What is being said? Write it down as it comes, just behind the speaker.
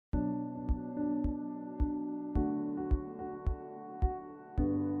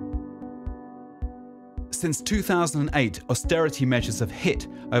Since 2008, austerity measures have hit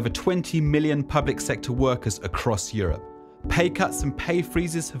over 20 million public sector workers across Europe. Pay cuts and pay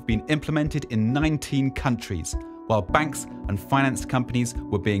freezes have been implemented in 19 countries, while banks and finance companies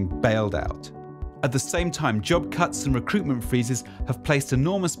were being bailed out. At the same time, job cuts and recruitment freezes have placed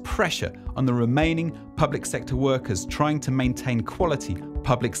enormous pressure on the remaining public sector workers trying to maintain quality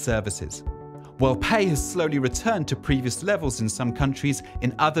public services. While pay has slowly returned to previous levels in some countries,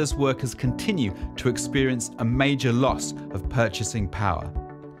 in others workers continue to experience a major loss of purchasing power.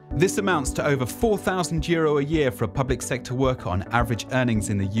 This amounts to over €4,000 a year for a public sector worker on average earnings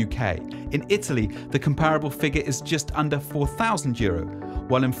in the UK. In Italy, the comparable figure is just under €4,000,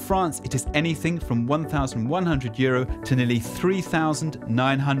 while in France it is anything from €1,100 to nearly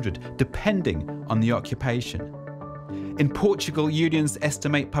 €3,900, depending on the occupation. In Portugal, unions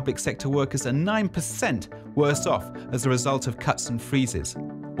estimate public sector workers are 9% worse off as a result of cuts and freezes,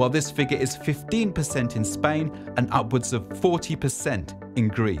 while this figure is 15% in Spain and upwards of 40% in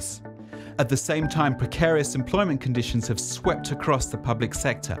Greece. At the same time, precarious employment conditions have swept across the public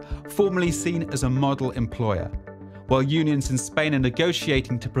sector, formerly seen as a model employer. While unions in Spain are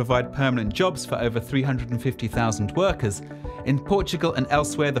negotiating to provide permanent jobs for over 350,000 workers, in Portugal and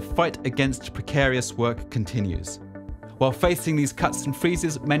elsewhere the fight against precarious work continues. While facing these cuts and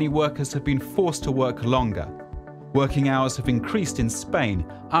freezes, many workers have been forced to work longer. Working hours have increased in Spain,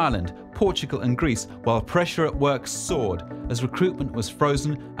 Ireland, Portugal and Greece, while pressure at work soared as recruitment was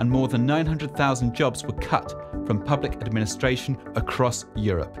frozen and more than 900,000 jobs were cut from public administration across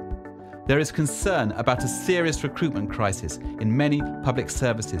Europe. There is concern about a serious recruitment crisis in many public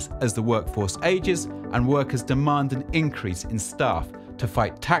services as the workforce ages and workers demand an increase in staff to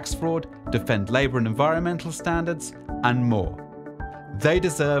fight tax fraud, defend labour and environmental standards, and more. They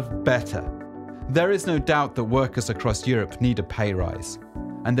deserve better. There is no doubt that workers across Europe need a pay rise,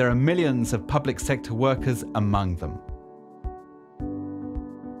 and there are millions of public sector workers among them.